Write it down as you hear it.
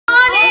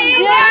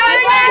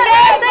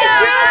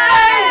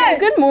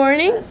Good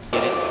morning. I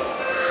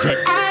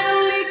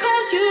only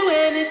call you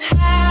when it's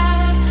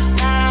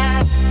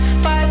half-past,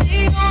 but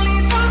the only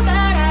time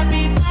that I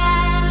be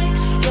by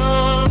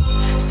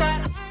your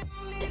side.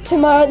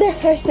 Tomorrow there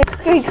are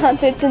 6th grade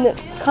concert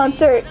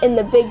in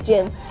the big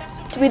gym.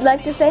 We'd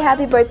like to say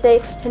happy birthday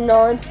to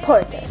Nolan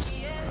Porter.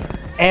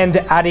 And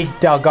Addie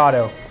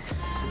Delgado.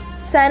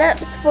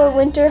 Sign-ups for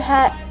winter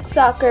hat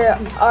soccer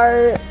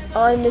are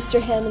on Mr.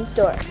 Hammond's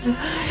door.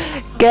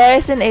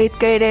 Garrison 8th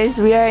graders,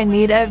 we are in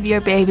need of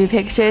your baby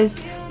pictures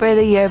for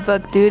the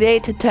yearbook. Due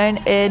date to turn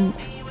in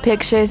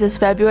pictures is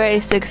February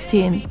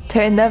 16th.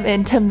 Turn them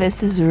into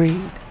Mrs. Reed.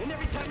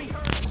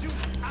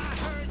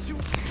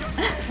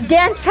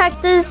 Dance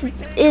practice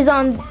is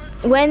on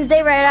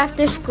Wednesday right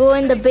after school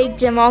in the big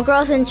gym. All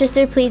girls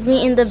interested, please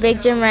meet in the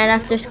big gym right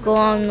after school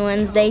on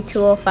Wednesday,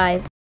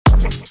 2:05.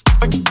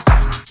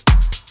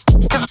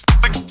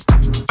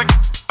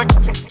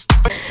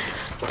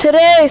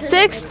 Today,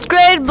 6th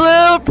grade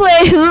blue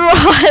plays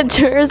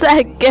Rogers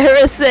at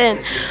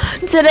Garrison.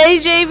 Today,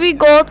 JV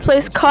Gold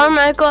plays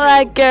Carmichael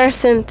at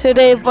Garrison.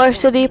 Today,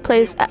 varsity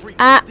plays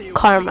at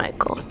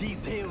Carmichael.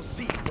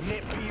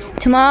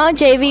 Tomorrow,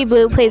 JV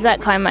Blue plays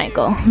at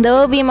Carmichael. There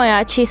will be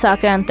mariachi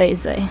soccer on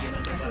Thursday.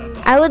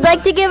 I would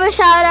like to give a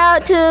shout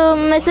out to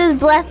Mrs.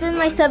 Blethen,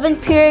 my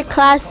 7th period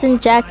class,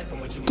 and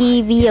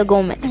Jackie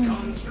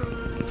Villagomez.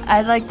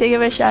 I'd like to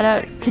give a shout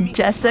out to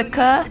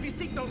Jessica,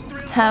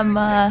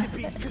 Hema,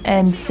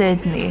 and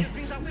Sydney.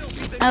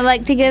 I'd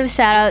like to give a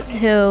shout out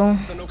to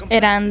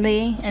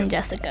Irandi and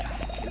Jessica.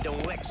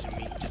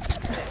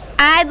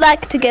 I'd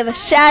like to give a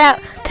shout out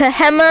to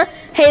Hema,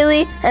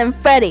 Haley, and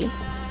Freddie.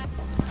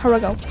 Here we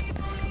go.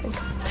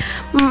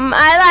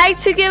 I'd like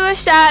to give a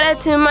shout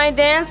out to my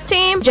dance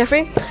team,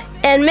 Jeffrey,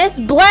 and Miss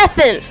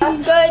Blethen.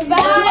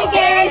 Goodbye,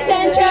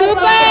 Garrison Troopers!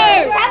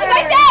 Troopers! Have a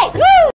great day! Woo!